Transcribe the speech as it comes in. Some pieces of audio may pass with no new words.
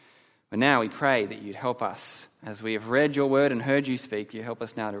But now we pray that you'd help us. As we have read your word and heard you speak, you help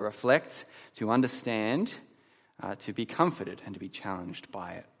us now to reflect, to understand, to be comforted and to be challenged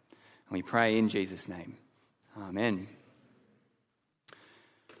by it. And we pray in Jesus' name. Amen.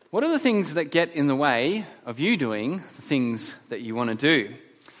 What are the things that get in the way of you doing the things that you want to do?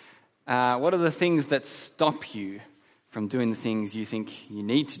 What are the things that stop you from doing the things you think you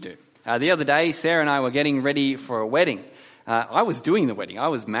need to do? The other day, Sarah and I were getting ready for a wedding. I was doing the wedding. I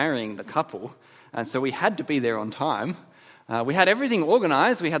was marrying the couple. And so we had to be there on time. We had everything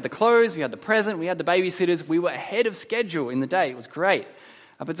organized. We had the clothes, we had the present, we had the babysitters. We were ahead of schedule in the day. It was great.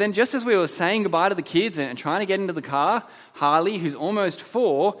 But then just as we were saying goodbye to the kids and trying to get into the car, Harley, who's almost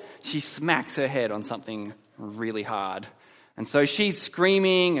 4, she smacks her head on something really hard. And so she's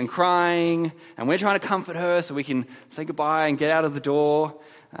screaming and crying, and we're trying to comfort her so we can say goodbye and get out of the door.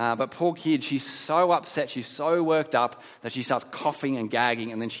 But poor kid, she's so upset, she's so worked up that she starts coughing and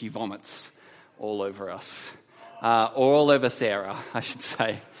gagging, and then she vomits all over us. Or all over Sarah, I should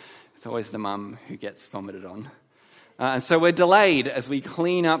say. It's always the mum who gets vomited on. And so we're delayed as we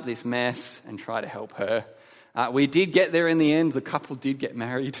clean up this mess and try to help her. We did get there in the end. The couple did get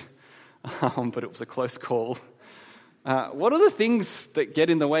married, but it was a close call. What are the things that get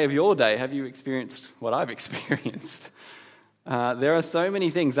in the way of your day? Have you experienced what I've experienced? There are so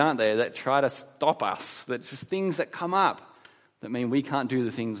many things, aren't there, that try to stop us. That's just things that come up that mean we can't do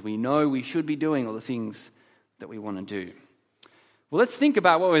the things we know we should be doing or the things that we want to do. Well, let's think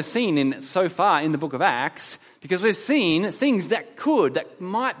about what we've seen so far in the book of Acts, because we've seen things that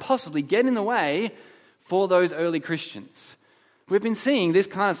might possibly get in the way for those early Christians. We've been seeing this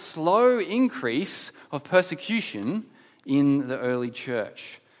kind of slow increase of persecution in the early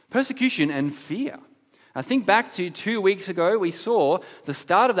church. Persecution and fear. I think back to 2 weeks ago, we saw the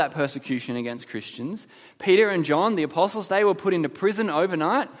start of that persecution against Christians. Peter and John, the apostles, they were put into prison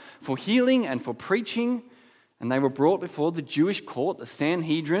overnight for healing and for preaching. And they were brought before the Jewish court, the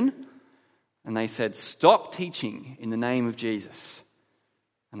Sanhedrin. And they said, "Stop teaching in the name of Jesus."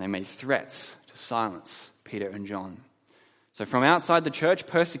 And they made threats to silence Peter and John. So from outside the church,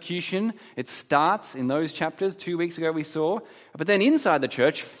 persecution, it starts in those chapters 2 weeks ago we saw. But then inside the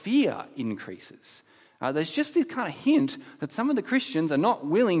church, fear increases. There's just this kind of hint that some of the Christians are not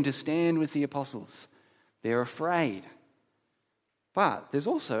willing to stand with the apostles. They're afraid. But there's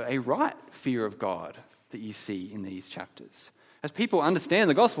also a right fear of God that you see in these chapters. As people understand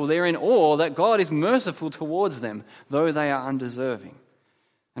the gospel, they're in awe that God is merciful towards them, though they are undeserving.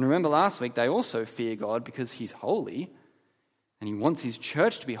 And remember last week, they also fear God because he's holy, and he wants his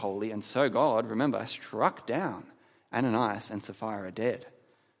church to be holy, and so God, remember, struck down Ananias and Sapphira dead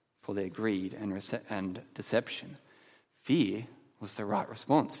for their greed and deception. Fear was the right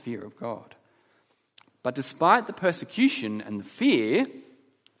response, fear of God. But despite the persecution and the fear,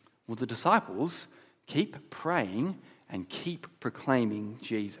 well, the disciples keep praying and keep proclaiming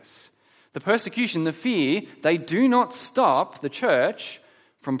Jesus. The persecution, the fear, they do not stop the church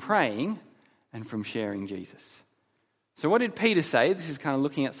from praying and from sharing Jesus. So what did Peter say? This is kind of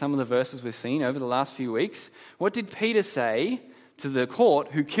looking at some of the verses we've seen over the last few weeks. What did Peter say to the court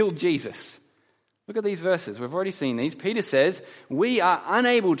who killed Jesus? Look at these verses. We've already seen these. Peter says, "We are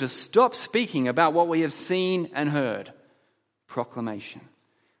unable to stop speaking about what we have seen and heard." Proclamation.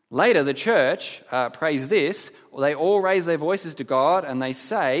 Later, the church prays this. They all raise their voices to God and they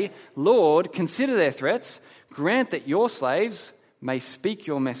say, "Lord, consider their threats. Grant that your slaves may speak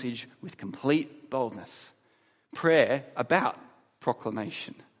your message with complete boldness." Prayer about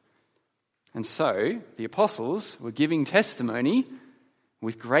proclamation. And so, the apostles were giving testimony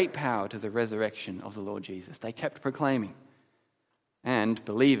with great power to the resurrection of the Lord Jesus. They kept proclaiming. And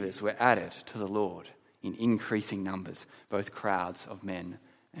believers were added to the Lord in increasing numbers, both crowds of men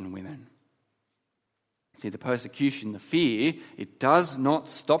and women. See, the persecution, the fear, it does not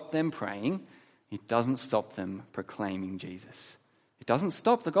stop them praying. It doesn't stop them proclaiming Jesus. It doesn't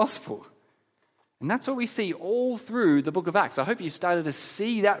stop the gospel. And that's what we see all through the book of Acts. I hope you started to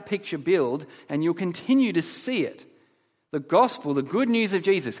see that picture build and you'll continue to see it. The gospel, the good news of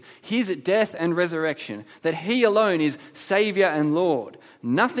Jesus, his death and resurrection, that he alone is Savior and Lord.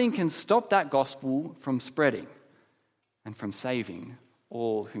 Nothing can stop that gospel from spreading and from saving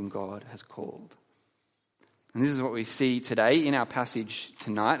all whom God has called. And this is what we see today in our passage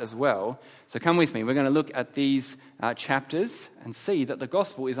tonight as well. So come with me. We're going to look at these chapters and see that the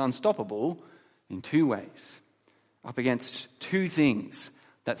gospel is unstoppable in two ways, up against two things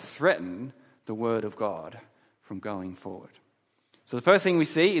that threaten the word of God from going forward. So the first thing we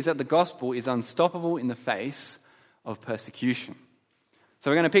see is that the gospel is unstoppable in the face of persecution.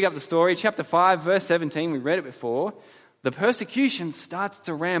 So we're going to pick up the story, chapter 5, verse 17. We read it before. the persecution starts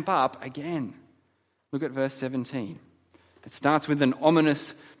to ramp up again. Look at verse 17. It starts with an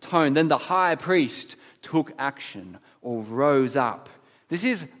ominous tone. Then the high priest took action or rose up. This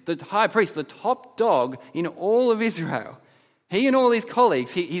is the high priest, the top dog in all of Israel. He and all his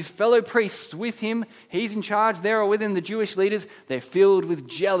colleagues, his fellow priests with him, he's in charge there or within the Jewish leaders. They're filled with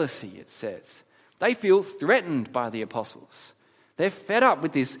jealousy, it says. They feel threatened by the apostles. They're fed up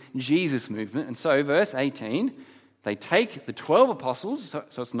with this Jesus movement. And so, verse 18, they take the 12 apostles,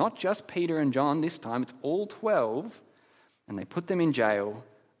 so it's not just Peter and John this time, it's all 12, and they put them in jail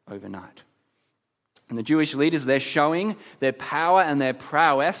overnight. And the Jewish leaders, they're showing their power and their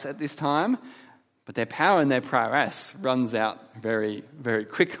prowess at this time, but their power and their prowess runs out very, very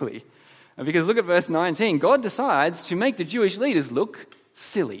quickly. Because look at verse 19. God decides to make the Jewish leaders look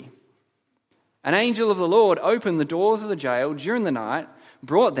silly. An angel of the Lord opened the doors of the jail during the night,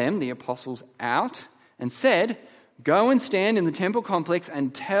 brought them, the apostles, out, and said, "Go and stand in the temple complex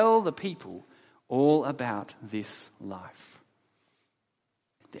and tell the people all about this life."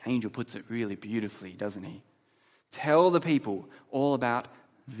 The angel puts it really beautifully, doesn't he? Tell the people all about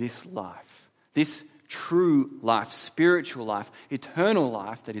this life, this true life, spiritual life, eternal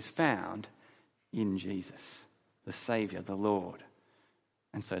life that is found in Jesus, the Savior, the Lord.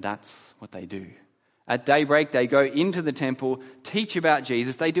 And so that's what they do. At daybreak, they go into the temple, teach about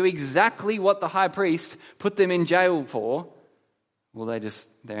Jesus. They do exactly what the high priest put them in jail for. Well,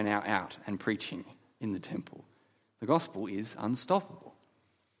 they're now out and preaching in the temple. The gospel is unstoppable.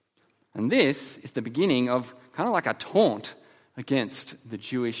 And this is the beginning of kind of like a taunt against the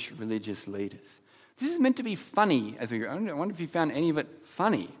Jewish religious leaders. This is meant to be funny as we go. I wonder if you found any of it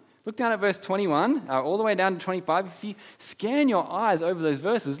funny. Look down at verse 21, all the way down to 25. If you scan your eyes over those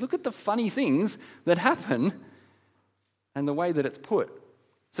verses, look at the funny things that happen and the way that it's put.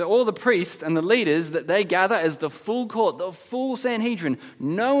 So all the priests and the leaders, that they gather as the full court, the full Sanhedrin.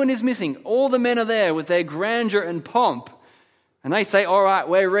 No one is missing. All the men are there with their grandeur and pomp. And they say, "All right,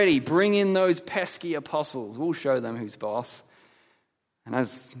 we're ready. Bring in those pesky apostles. We'll show them who's boss." And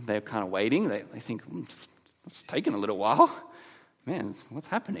as they're kind of waiting, they think, it's taken a little while. Man, what's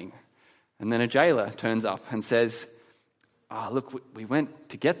happening? And then a jailer turns up and says, look, we went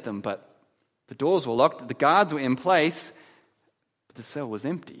to get them, but the doors were locked, the guards were in place, but the cell was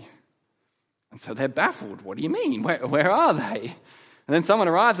empty. And so they're baffled. What do you mean? Where are they? And then someone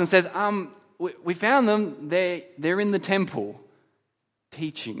arrives and says, we found them. They're in the temple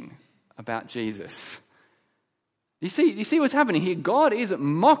teaching about Jesus. You see what's happening here? God is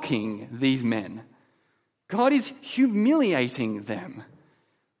mocking these men. God is humiliating them.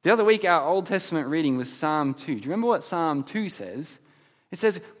 The other week, our Old Testament reading was Psalm 2. Do you remember what Psalm 2 says? It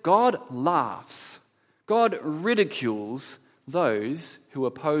says, God laughs. God ridicules those who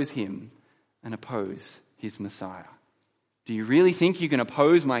oppose him and oppose his Messiah. Do you really think you can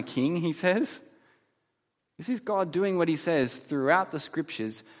oppose my king, he says? This is God doing what he says throughout the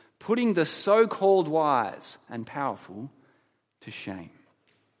scriptures, putting the so-called wise and powerful to shame.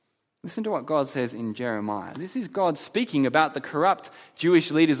 Listen to what God says in Jeremiah. This is God speaking about the corrupt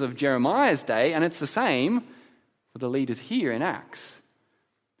Jewish leaders of Jeremiah's day, and it's the same for the leaders here in Acts.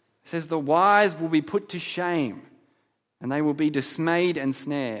 It says, "The wise will be put to shame, and they will be dismayed and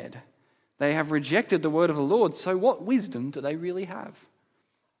snared. They have rejected the word of the Lord, so what wisdom do they really have?"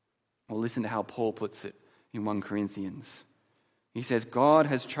 Well, listen to how Paul puts it in 1 Corinthians. He says, "God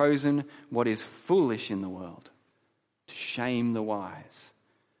has chosen what is foolish in the world to shame the wise.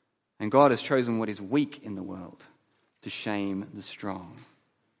 And God has chosen what is weak in the world to shame the strong."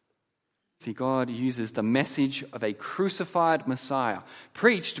 See, God uses the message of a crucified Messiah,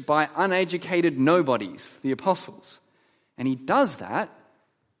 preached by uneducated nobodies, the apostles. And he does that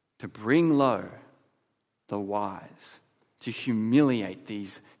to bring low the wise, to humiliate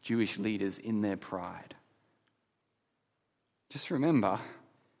these Jewish leaders in their pride. Just remember,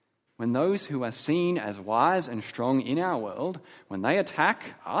 when those who are seen as wise and strong in our world, when they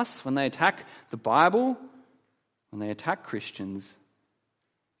attack us, when they attack the Bible, when they attack Christians,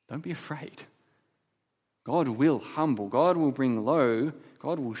 don't be afraid. God will humble, God will bring low,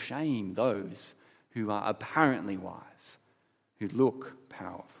 God will shame those who are apparently wise, who look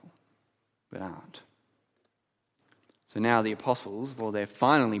powerful, but aren't. So now the apostles, well, they're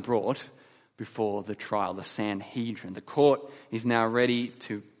finally brought before the trial, the Sanhedrin. The court is now ready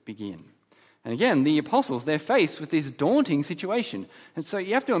to begin. And again, the apostles, they're faced with this daunting situation. And so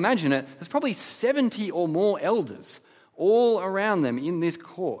you have to imagine it, there's probably 70 or more elders all around them in this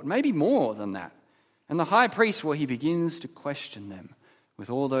court, maybe more than that. And the high priest, well, he begins to question them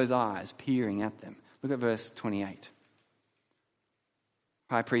with all those eyes peering at them. Look at verse 28.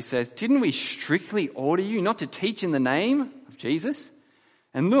 High priest says, "Didn't we strictly order you not to teach in the name of Jesus?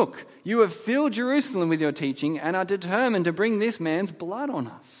 And look, you have filled Jerusalem with your teaching and are determined to bring this man's blood on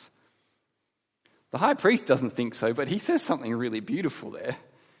us." The high priest doesn't think so, but he says something really beautiful there.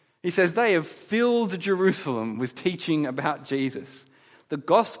 He says, they have filled Jerusalem with teaching about Jesus. The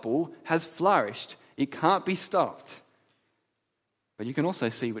gospel has flourished. It can't be stopped. But you can also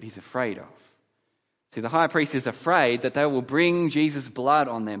see what he's afraid of. See, the high priest is afraid that they will bring Jesus' blood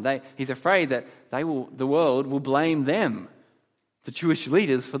on them. He's afraid that the world will blame them, the Jewish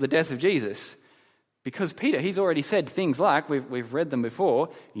leaders, for the death of Jesus. Because Peter, he's already said things like, we've read them before,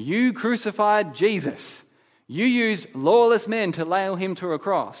 "You crucified Jesus. You used lawless men to nail him to a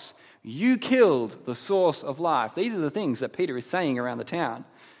cross. You killed the source of life." These are the things that Peter is saying around the town.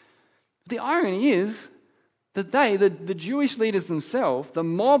 The irony is that they, the Jewish leaders themselves, the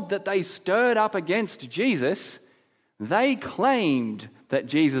mob that they stirred up against Jesus, they claimed that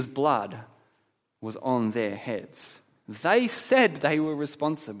Jesus' blood was on their heads. They said they were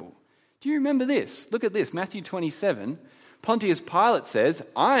responsible. Do you remember this? Look at this, Matthew 27. Pontius Pilate says,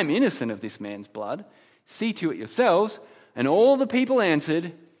 "I am innocent of this man's blood. See to it yourselves." And all the people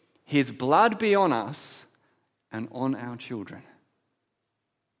answered, "His blood be on us and on our children."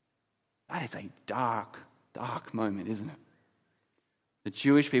 That is a dark moment, isn't it? The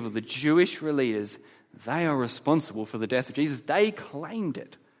Jewish people, the Jewish leaders, they are responsible for the death of Jesus. They claimed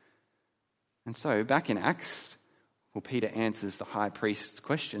it. And so back in Acts, Peter answers the high priest's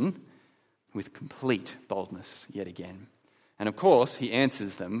question with complete boldness yet again. And of course, he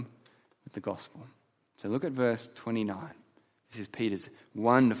answers them with the gospel. So look at verse 29. This is Peter's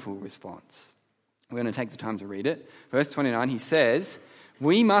wonderful response. We're going to take the time to read it. Verse 29, he says,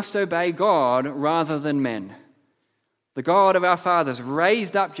 "We must obey God rather than men. The God of our fathers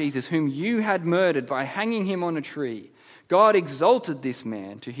raised up Jesus, whom you had murdered by hanging him on a tree. God exalted this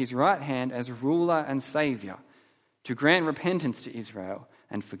man to his right hand as ruler and saviour, to grant repentance to Israel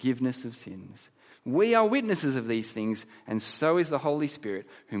and forgiveness of sins. We are witnesses of these things, and so is the Holy Spirit,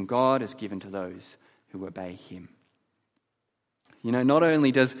 whom God has given to those who obey him." You know, not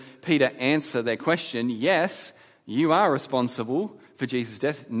only does Peter answer their question, yes, you are responsible for Jesus'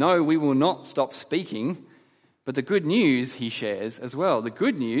 death. No, we will not stop speaking. But the good news he shares as well, the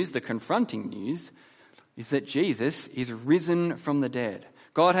good news, the confronting news, is that Jesus is risen from the dead.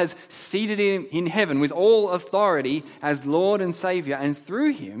 God has seated him in heaven with all authority as Lord and Saviour, and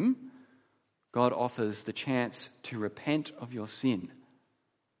through him, God offers the chance to repent of your sin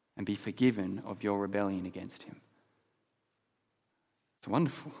and be forgiven of your rebellion against him. It's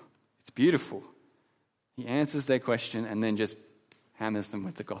wonderful. It's beautiful. He answers their question and then just hammers them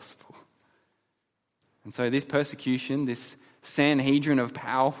with the gospel. And so this persecution, this Sanhedrin of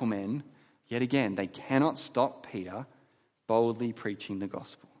powerful men, yet again, they cannot stop Peter boldly preaching the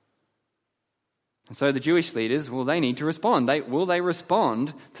gospel. And so the Jewish leaders, well, they need to respond. Will they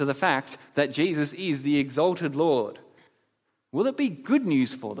respond to the fact that Jesus is the exalted Lord? Will it be good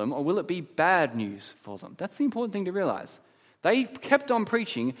news for them, or will it be bad news for them? That's the important thing to realize. They kept on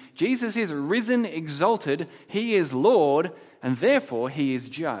preaching, Jesus is risen, exalted, he is Lord, and therefore he is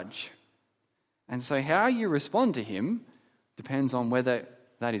judge. And so how you respond to him depends on whether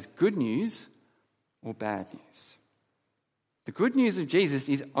that is good news or bad news. The good news of Jesus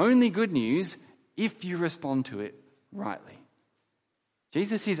is only good news if you respond to it rightly.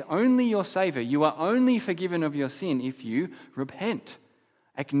 Jesus is only your Saviour. You are only forgiven of your sin if you repent.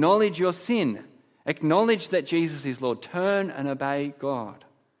 Acknowledge your sin. Acknowledge that Jesus is Lord. Turn and obey God.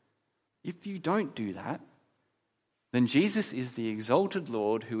 If you don't do that, then Jesus is the exalted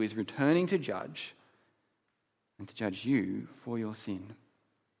Lord who is returning to judge and to judge you for your sin.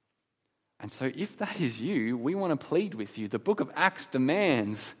 And so if that is you, we want to plead with you. The book of Acts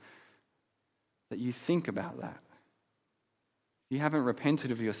demands that you think about that. If you haven't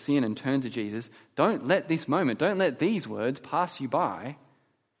repented of your sin and turned to Jesus, don't let this moment, don't let these words pass you by.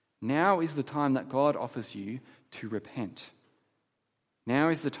 Now is the time that God offers you to repent. Now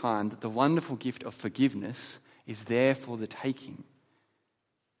is the time that the wonderful gift of forgiveness is there for the taking.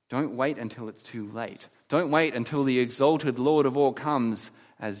 Don't wait until it's too late. Don't wait until the exalted Lord of all comes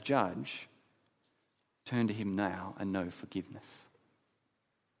as judge. Turn to him now and know forgiveness.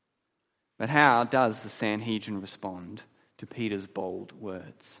 But how does the Sanhedrin respond to Peter's bold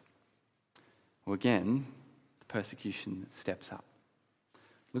words? Well, again, the persecution steps up.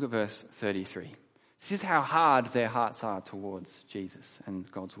 Look at verse 33. This is how hard their hearts are towards Jesus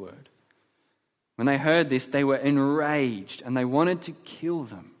and God's word. When they heard this, they were enraged and they wanted to kill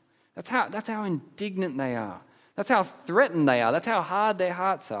them. That's how indignant they are. That's how threatened they are. That's how hard their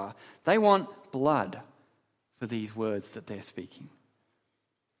hearts are. They want blood for these words that they're speaking.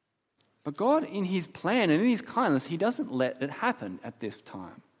 But God, in his plan and in his kindness, he doesn't let it happen at this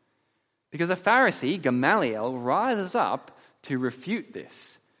time. Because a Pharisee, Gamaliel, rises up to refute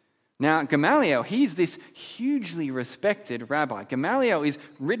this. Now, Gamaliel, he's this hugely respected rabbi. Gamaliel is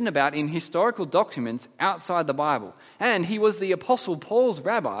written about in historical documents outside the Bible. And he was the Apostle Paul's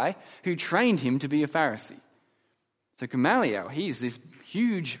rabbi who trained him to be a Pharisee. So Gamaliel, he's this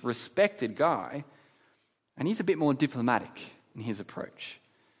huge respected guy, and he's a bit more diplomatic in his approach.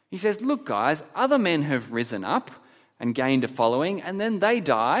 He says, look guys, other men have risen up and gained a following, and then they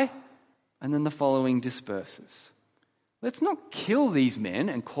die, and then the following disperses. Let's not kill these men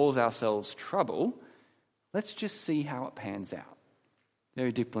and cause ourselves trouble. Let's just see how it pans out.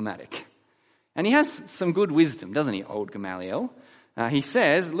 Very diplomatic. And he has some good wisdom, doesn't he, old Gamaliel? He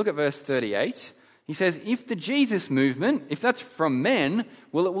says, look at verse 38. He says, if the Jesus movement, if that's from men,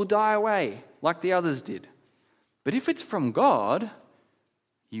 well, it will die away like the others did. But if it's from God,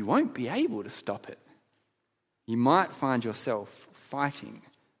 you won't be able to stop it. You might find yourself fighting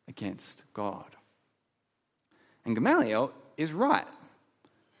against God. And Gamaliel is right.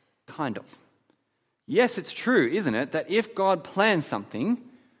 Kind of. Yes, it's true, isn't it, that if God plans something,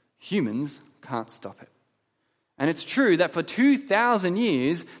 humans can't stop it. And it's true that for 2,000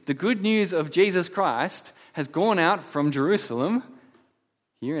 years, the good news of Jesus Christ has gone out from Jerusalem,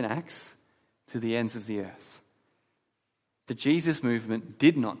 here in Acts, to the ends of the earth. The Jesus movement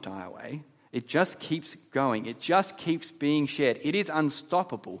did not die away. It just keeps going. It just keeps being shared. It is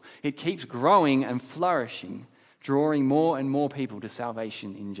unstoppable. It keeps growing and flourishing, drawing more and more people to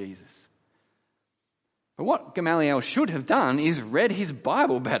salvation in Jesus. But what Gamaliel should have done is read his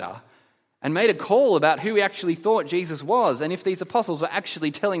Bible better and made a call about who he actually thought Jesus was and if these apostles were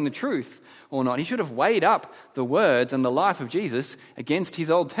actually telling the truth or not. He should have weighed up the words and the life of Jesus against his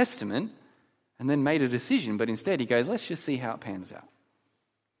Old Testament and then made a decision. But instead he goes, let's just see how it pans out.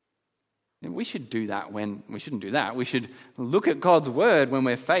 We should do that we shouldn't do that. We should look at God's word when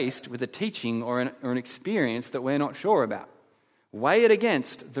we're faced with a teaching or an experience that we're not sure about. Weigh it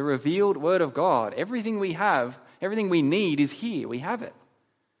against the revealed word of God. Everything we have, everything we need is here. We have it.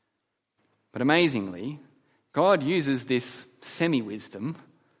 But amazingly, God uses this semi-wisdom,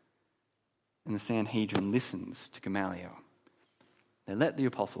 and the Sanhedrin listens to Gamaliel. They let the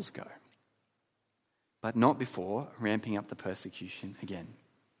apostles go, but not before ramping up the persecution again.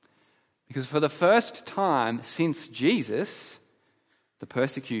 Because for the first time since Jesus, the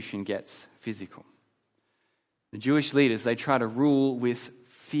persecution gets physical. The Jewish leaders, they try to rule with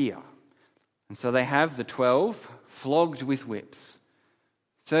fear. And so they have the 12 flogged with whips,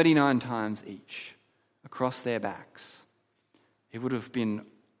 39 times each, across their backs. It would have been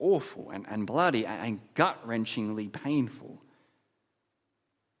awful and bloody and gut-wrenchingly painful.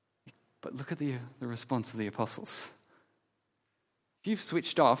 But look at the response of the apostles. If you've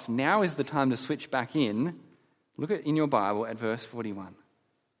switched off, now is the time to switch back in. Look in your Bible at verse 41.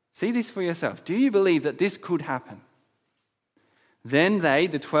 See this for yourself. Do you believe that this could happen? Then they,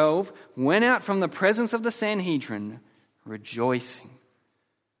 the 12, went out from the presence of the Sanhedrin, rejoicing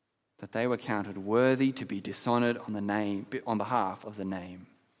that they were counted worthy to be dishonored on behalf of the name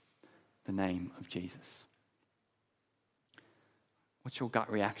of Jesus. What's your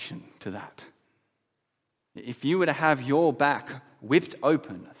gut reaction to that? If you were to have your back whipped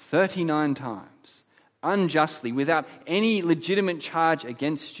open 39 times, unjustly, without any legitimate charge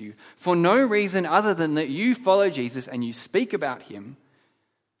against you, for no reason other than that you follow Jesus and you speak about him,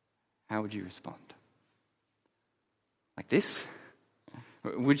 how would you respond? Like this?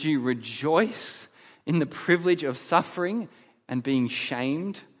 Would you rejoice in the privilege of suffering and being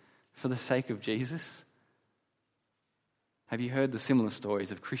shamed for the sake of Jesus? Have you heard the similar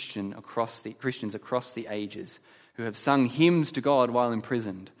stories of Christians across the ages who have sung hymns to God while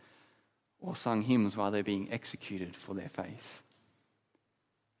imprisoned, or sung hymns while they're being executed for their faith?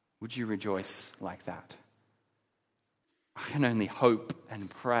 Would you rejoice like that? I can only hope and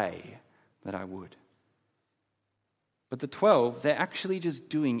pray that I would. But the 12, they're actually just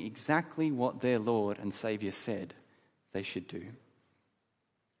doing exactly what their Lord and Saviour said they should do.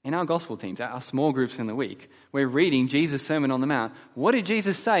 In our gospel teams, our small groups in the week, we're reading Jesus' Sermon on the Mount. What did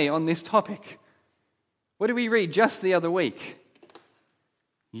Jesus say on this topic? What did we read just the other week?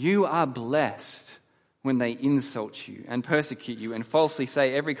 You are blessed when they insult you and persecute you and falsely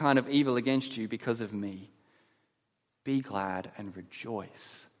say every kind of evil against you because of me. Be glad and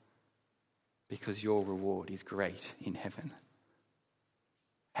rejoice, because your reward is great in heaven.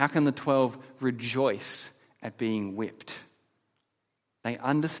 How can the 12 rejoice at being whipped? They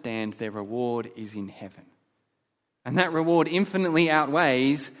understand their reward is in heaven. And that reward infinitely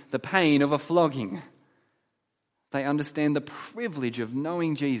outweighs the pain of a flogging. They understand the privilege of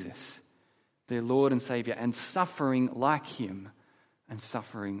knowing Jesus their Lord and Saviour and suffering like him and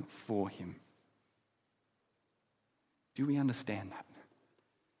suffering for him. Do we understand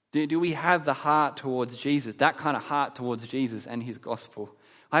that? Do we have the heart towards Jesus, that kind of heart towards Jesus and his gospel?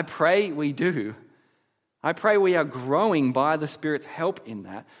 I pray we do. I pray we are growing by the Spirit's help in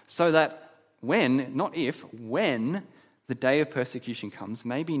that, so that when, not if, when the day of persecution comes,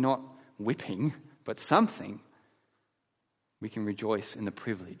 maybe not whipping, but something, we can rejoice in the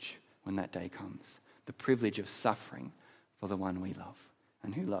privilege when that day comes. The privilege of suffering for the one we love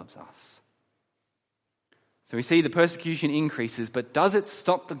and who loves us. So we see the persecution increases, but does it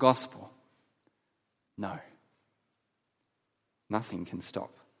stop the gospel? No. Nothing can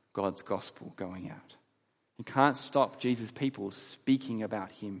stop God's gospel going out. You can't stop Jesus' people speaking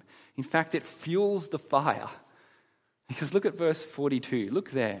about him. In fact, it fuels the fire. Because look at verse 42.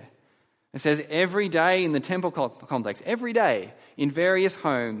 Look there. It says, every day in the temple complex, every day in various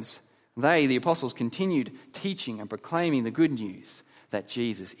homes, they, the apostles, continued teaching and proclaiming the good news that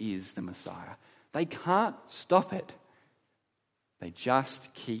Jesus is the Messiah. They can't stop it. They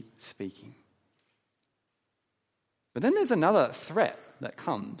just keep speaking. But then there's another threat that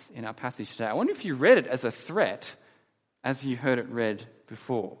comes in our passage today. I wonder if you read it as a threat as you heard it read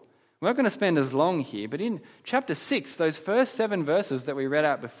before. We're not going to spend as long here, but in chapter 6, those first 7 verses that we read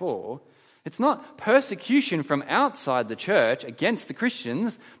out before, it's not persecution from outside the church against the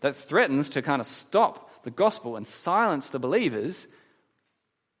Christians that threatens to kind of stop the gospel and silence the believers.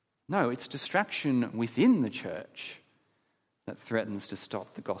 No, it's distraction within the church that threatens to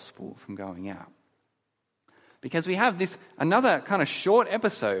stop the gospel from going out. Because we have another kind of short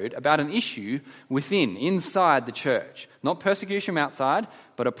episode about an issue inside the church. Not persecution from outside,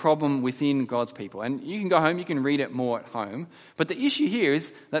 but a problem within God's people. And you can go home, you can read it more at home. But the issue here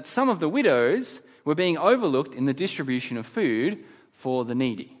is that some of the widows were being overlooked in the distribution of food for the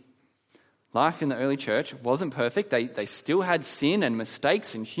needy. Life in the early church wasn't perfect. They still had sin and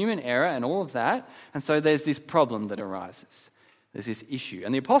mistakes and human error and all of that. And so there's this problem that arises. There's this issue.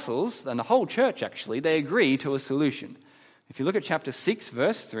 And the apostles, and the whole church actually, they agree to a solution. If you look at chapter 6,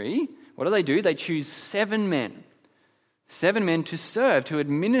 verse 3, what do? They choose 7 men. 7 men to serve, to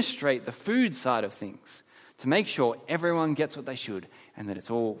administrate the food side of things, to make sure everyone gets what they should and that it's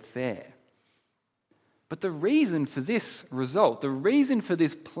all fair. But the reason for this result, the reason for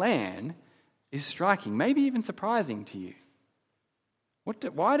this plan is striking, maybe even surprising to you.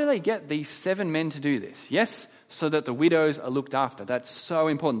 Why do they get these 7 men to do this? Yes, so that the widows are looked after. That's so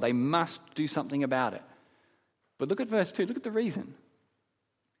important. They must do something about it. But look at verse 2. Look at the reason.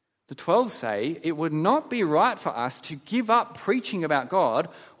 The 12 say, it would not be right for us to give up preaching about God,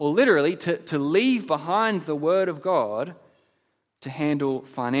 or literally to leave behind the word of God to handle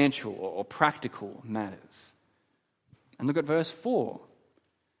financial or practical matters. And look at verse 4.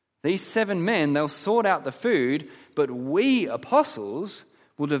 These 7 men, they'll sort out the food, but we apostles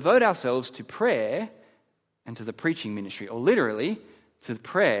will devote ourselves to prayer and to the preaching ministry, or literally to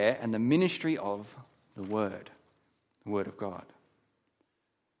prayer and the ministry of the word of God.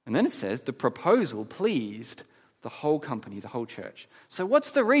 And then it says the proposal pleased the whole company, the whole church. So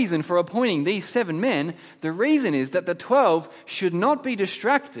what's the reason for appointing these 7 men? The reason is that the 12 should not be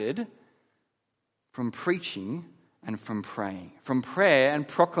distracted from preaching and from praying, from prayer and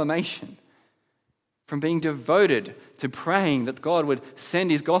proclamation, from being devoted to praying that God would send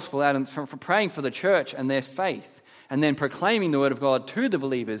his gospel out, and from praying for the church and their faith, and then proclaiming the word of God to the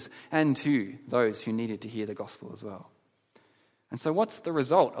believers and to those who needed to hear the gospel as well. And so what's the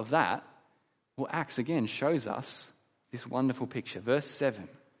result of that? Well, Acts again shows us this wonderful picture. Verse 7.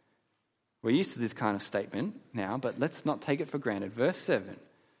 We're used to this kind of statement now, but let's not take it for granted. Verse 7.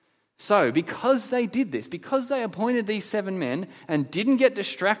 So, because they did this, because they appointed these 7 men and didn't get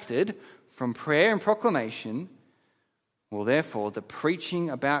distracted from prayer and proclamation, well, therefore, the preaching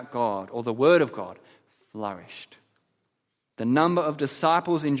about God, or the word of God, flourished. The number of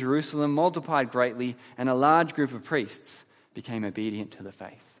disciples in Jerusalem multiplied greatly, and a large group of priests became obedient to the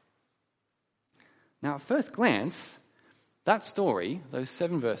faith. Now, at first glance, that story, those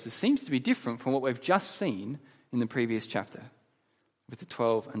 7 verses, seems to be different from what we've just seen in the previous chapter with the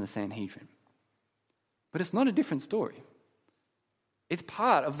 12 and the Sanhedrin. But it's not a different story. It's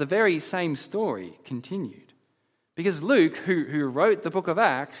part of the very same story continued. Because Luke, who wrote the book of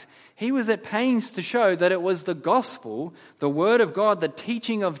Acts, he was at pains to show that it was the gospel, the word of God, the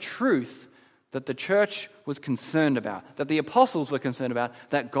teaching of truth that the church was concerned about, that the apostles were concerned about,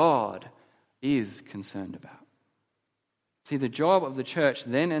 that God is concerned about. See, the job of the church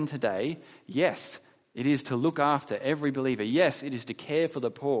then and today, yes, it is to look after every believer. Yes, it is to care for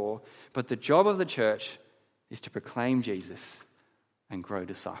the poor. But the job of the church is to proclaim Jesus and grow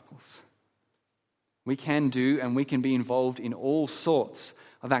disciples. We can do and we can be involved in all sorts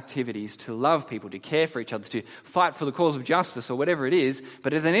of activities to love people, to care for each other, to fight for the cause of justice or whatever it is.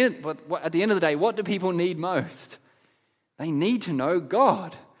 But at the end of the day, what do people need most? They need to know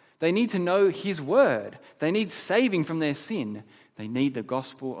God. They need to know his word. They need saving from their sin. They need the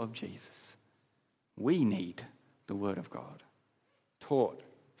gospel of Jesus. We need the word of God, taught,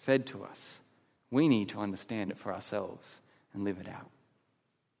 fed to us. We need to understand it for ourselves and live it out.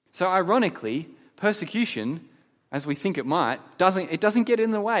 So ironically, persecution, as we think it might, doesn't get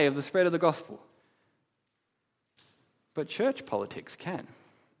in the way of the spread of the gospel. But church politics can.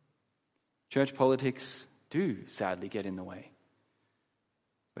 Church politics do sadly get in the way.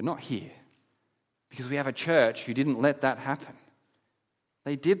 But not here. Because we have a church who didn't let that happen.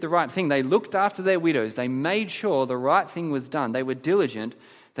 They did the right thing. They looked after their widows. They made sure the right thing was done. They were diligent.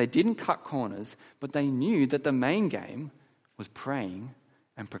 They didn't cut corners, but they knew that the main game was praying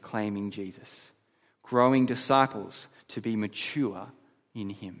and proclaiming Jesus, growing disciples to be mature in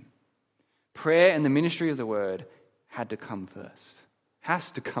him. Prayer and the ministry of the word had to come first,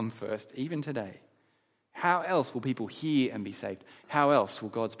 has to come first, even today. How else will people hear and be saved? How else will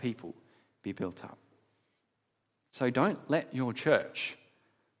God's people be built up? So don't let your church,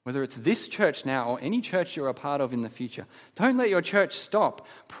 whether it's this church now or any church you're a part of in the future, don't let your church stop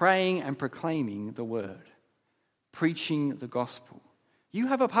praying and proclaiming the word, preaching the gospel. You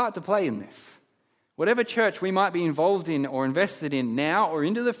have a part to play in this. Whatever church we might be involved in or invested in now or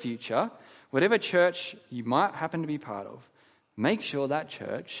into the future, whatever church you might happen to be part of, make sure that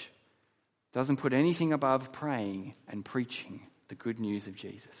church doesn't put anything above praying and preaching the good news of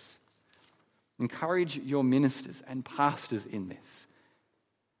Jesus. Encourage your ministers and pastors in this.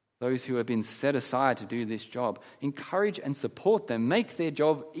 Those who have been set aside to do this job, encourage and support them. Make their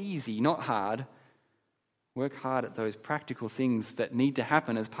job easy, not hard. Work hard at those practical things that need to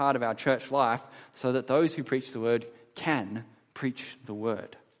happen as part of our church life so that those who preach the word can preach the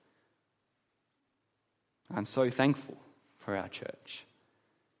word. I'm so thankful for our church.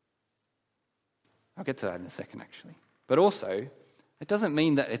 I'll get to that in a second, actually. But also, it doesn't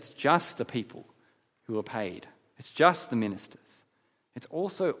mean that it's just the people who are paid. It's just the ministers. It's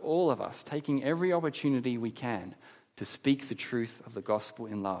also all of us taking every opportunity we can to speak the truth of the gospel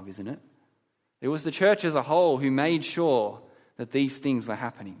in love, isn't it? It was the church as a whole who made sure that these things were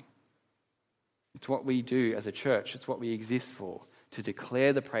happening. It's what we do as a church. It's what we exist for, to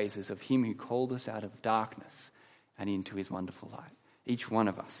declare the praises of him who called us out of darkness and into his wonderful light. Each one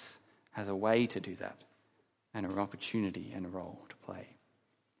of us has a way to do that and an opportunity and a role to play.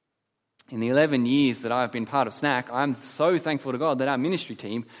 In the 11 years that I've been part of Snack, I'm so thankful to God that our ministry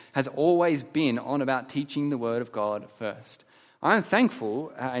team has always been on about teaching the word of God first. I'm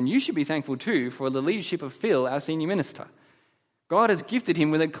thankful, and you should be thankful too, for the leadership of Phil, our senior minister. God has gifted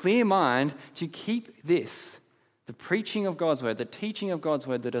him with a clear mind to keep this, the preaching of God's word, the teaching of God's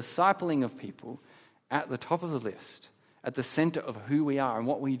word, the discipling of people, at the top of the list, at the center of who we are and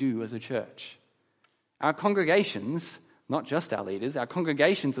what we do as a church. Our congregations, not just our leaders, our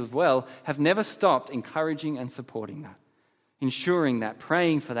congregations as well, have never stopped encouraging and supporting that, ensuring that,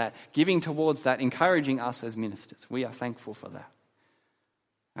 praying for that, giving towards that, encouraging us as ministers. We are thankful for that.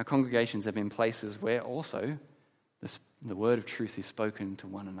 Our congregations have been places where also the word of truth is spoken to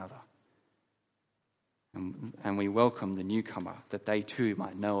one another. And we welcome the newcomer that they too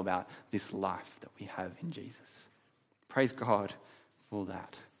might know about this life that we have in Jesus. Praise God for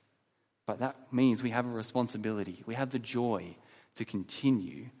that. But that means we have a responsibility. We have the joy to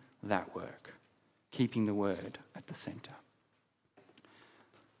continue that work, keeping the word at the center.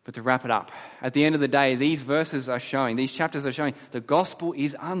 But to wrap it up, at the end of the day, these chapters are showing the gospel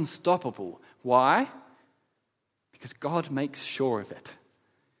is unstoppable. Why? Because God makes sure of it.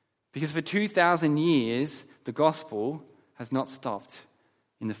 Because for 2,000 years, the gospel has not stopped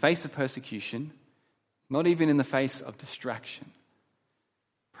in the face of persecution, not even in the face of distraction.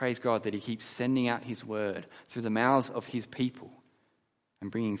 Praise God that he keeps sending out his word through the mouths of his people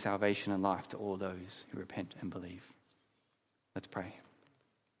and bringing salvation and life to all those who repent and believe. Let's pray.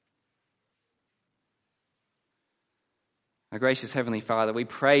 Our gracious Heavenly Father, we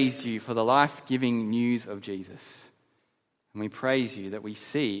praise you for the life-giving news of Jesus. And we praise you that we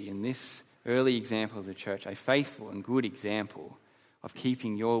see in this early example of the church a faithful and good example of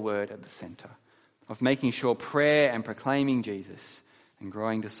keeping your word at the center, of making sure prayer and proclaiming Jesus and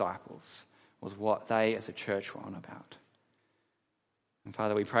growing disciples was what they as a church were on about. And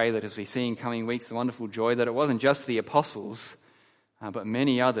Father, we pray that as we see in coming weeks the wonderful joy that it wasn't just the apostles, but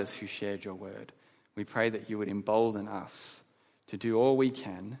many others who shared your word. We pray that you would embolden us to do all we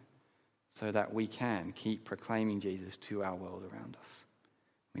can so that we can keep proclaiming Jesus to our world around us.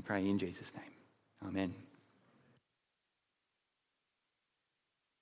 We pray in Jesus' name. Amen.